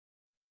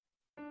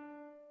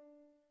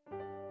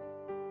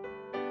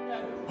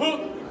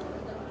hoop,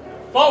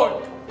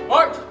 forward,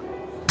 march.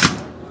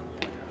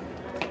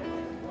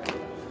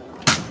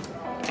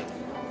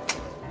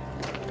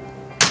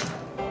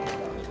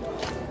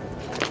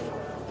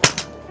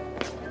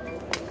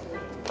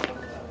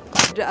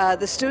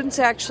 The students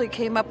actually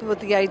came up with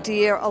the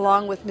idea,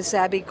 along with Miss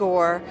Abby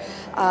Gore,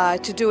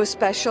 to do a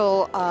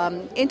special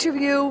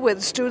interview where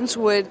the students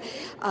would,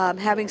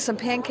 having some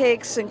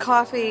pancakes and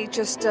coffee,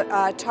 just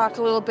talk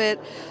a little bit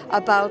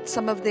about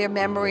some of their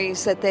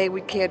memories that they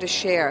would care to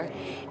share.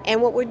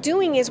 And what we're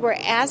doing is we're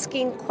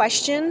asking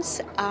questions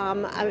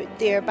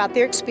about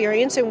their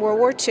experience in World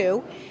War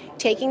II,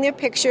 taking their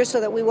pictures so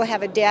that we will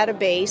have a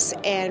database,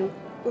 and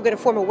we're going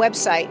to form a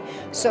website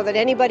so that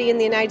anybody in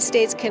the United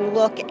States can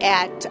look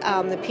at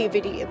the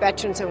PVD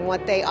veterans and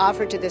what they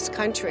offer to this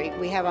country.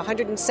 We have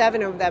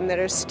 107 of them that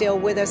are still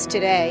with us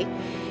today.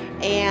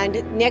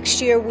 And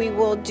next year we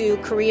will do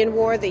Korean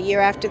War, the year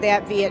after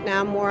that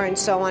Vietnam War, and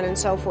so on and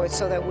so forth,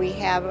 so that we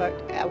have a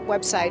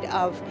website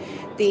of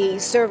the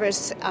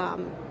service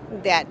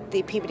that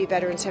the PVD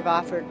veterans have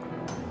offered.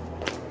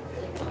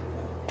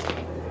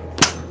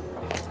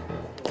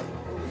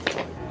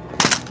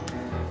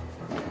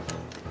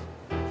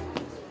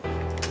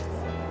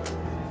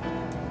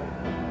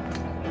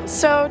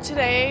 So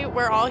today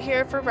we're all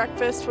here for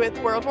breakfast with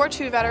World War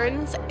II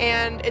veterans,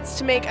 and it's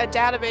to make a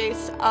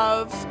database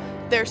of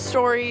their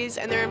stories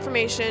and their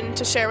information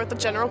to share with the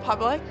general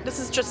public. This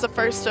is just the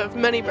first of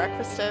many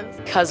breakfasts.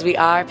 Because we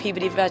are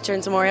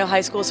PVMHS Memorial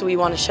High School, so we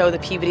want to show the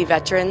PVD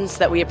veterans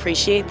that we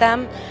appreciate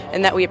them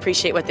and that we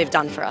appreciate what they've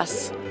done for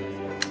us.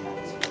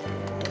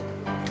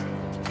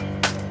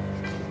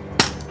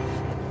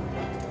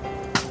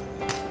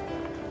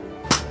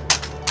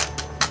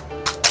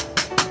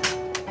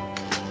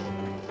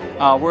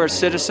 We're a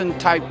citizen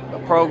type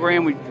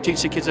program. We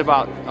teach the kids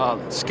about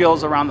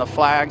skills around the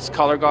flags,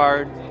 color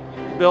guard,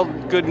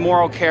 build good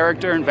moral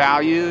character and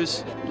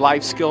values,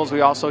 life skills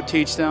we also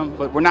teach them,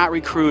 but we're not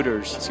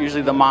recruiters. It's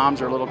usually the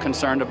moms are a little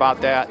concerned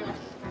about that.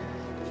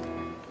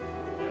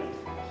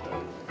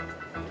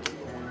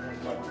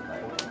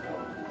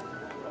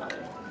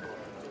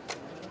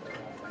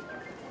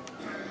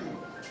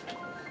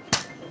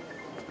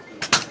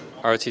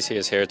 ROTC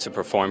is here to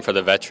perform for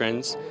the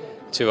veterans,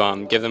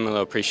 to give them a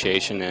little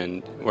appreciation,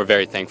 and we're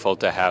very thankful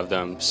to have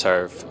them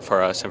serve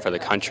for us and for the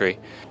country.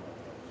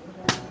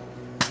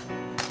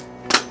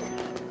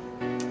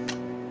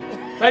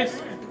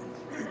 Face,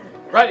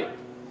 ready,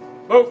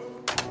 move.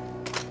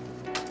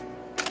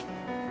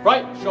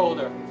 Right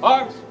shoulder,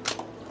 arms.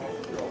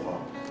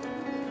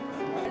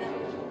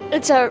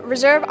 It's a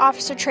Reserve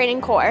Officer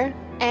Training Corps,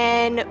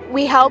 and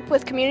we help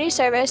with community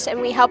service,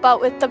 and we help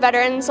out with the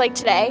veterans like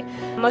today.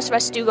 Most of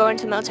us do go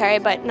into the military,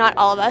 but not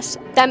all of us.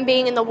 Them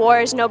being in the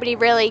wars, nobody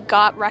really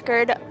got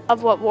record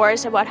of what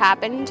wars and what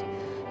happened,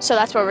 so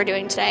that's what we're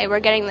doing today. We're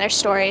getting their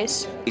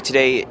stories.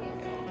 Today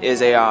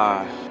is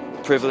a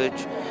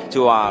privilege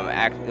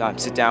to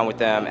sit down with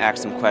them,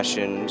 ask them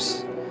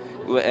questions,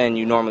 and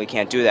you normally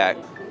can't do that.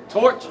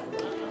 Torch,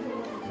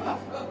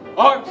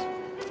 arms.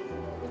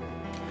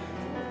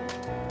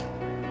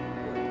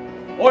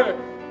 Order,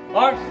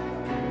 arms.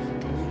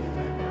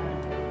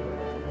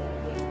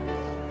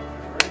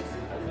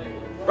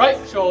 Right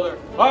shoulder,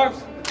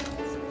 arms.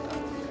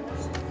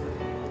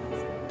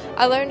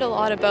 I learned a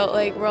lot about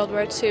World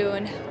War II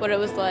and what it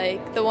was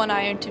like. The one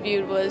I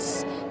interviewed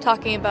was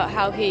talking about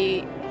how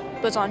he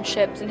was on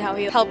ships and how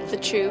he helped the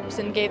troops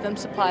and gave them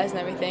supplies and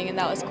everything, and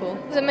that was cool.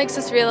 It makes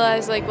us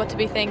realize what to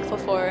be thankful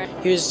for.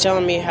 He was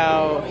telling me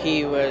how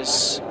he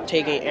was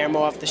taking ammo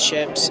off the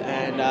ships,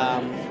 and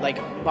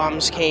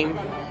bombs came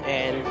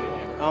and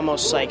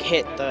almost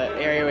hit the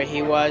area where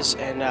he was,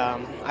 and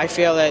I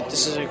feel that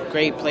this is a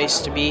great place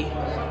to be,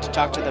 to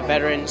talk to the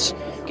veterans,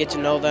 get to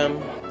know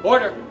them.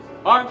 Order,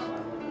 arms.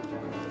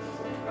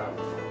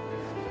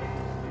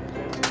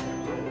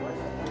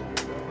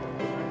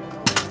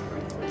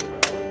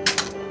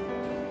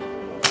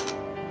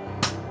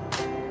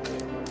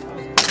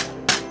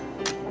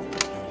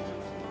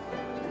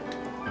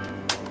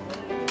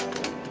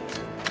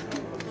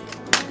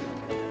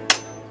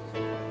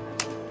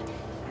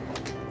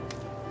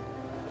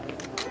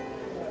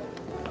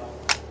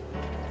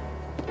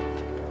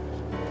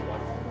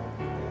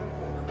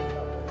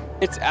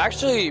 It's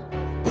actually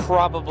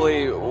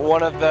probably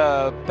one of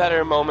the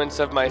better moments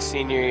of my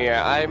senior year.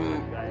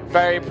 I'm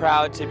very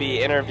proud to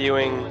be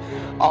interviewing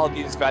all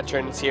these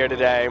veterans here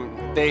today.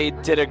 They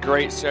did a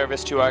great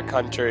service to our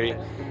country,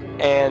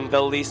 and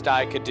the least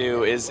I could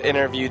do is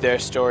interview their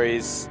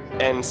stories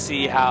and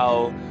see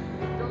how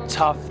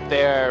tough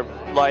their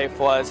life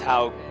was,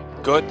 how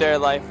good their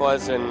life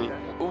was, and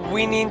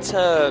we need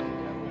to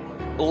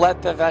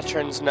let the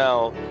veterans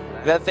know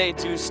that they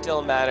do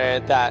still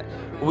matter, that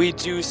we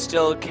do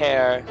still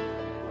care,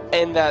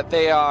 and that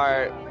they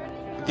are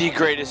the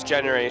greatest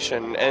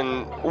generation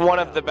and one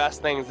of the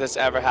best things that's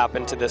ever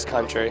happened to this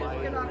country.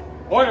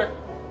 Order,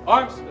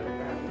 arms.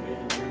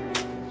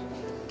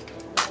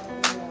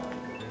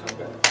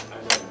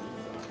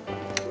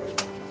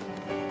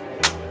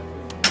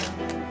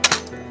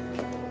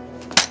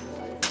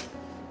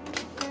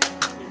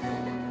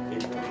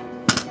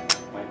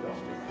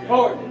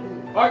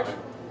 Forward. March.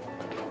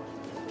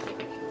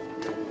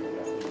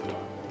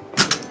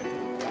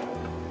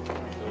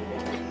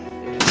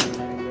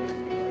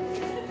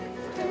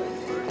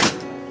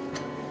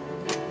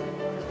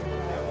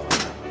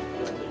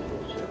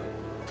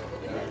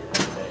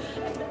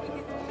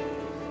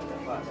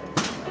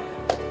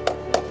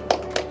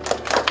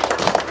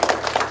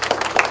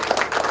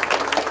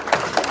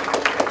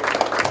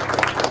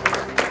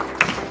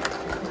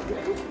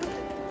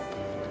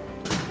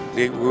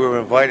 We were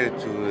invited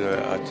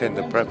to attend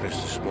the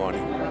breakfast this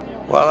morning.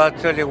 Well, I'll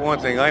tell you one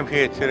thing. I'm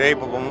here today,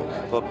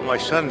 but my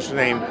son's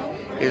name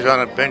is on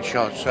a bench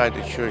outside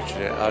the church,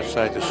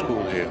 outside the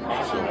school here.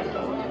 So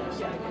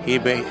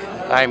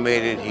I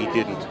made it. He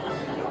didn't.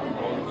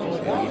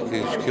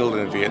 He was killed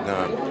in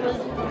Vietnam.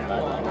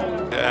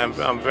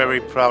 I'm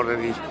very proud of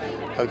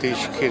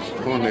these kids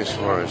doing this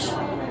for us.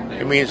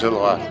 It means a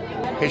lot.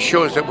 It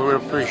shows that we're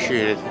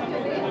appreciated.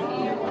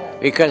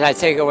 Because I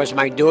think it was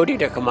my duty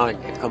to come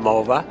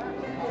over,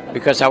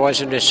 because I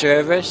was in the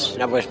service,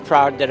 and I was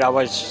proud that I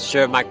was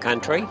serve my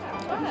country,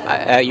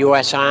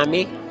 U.S.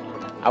 Army.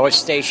 I was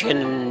stationed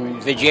in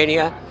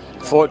Virginia,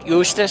 Fort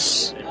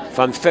Eustis,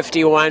 from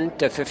 51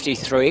 to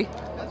 53.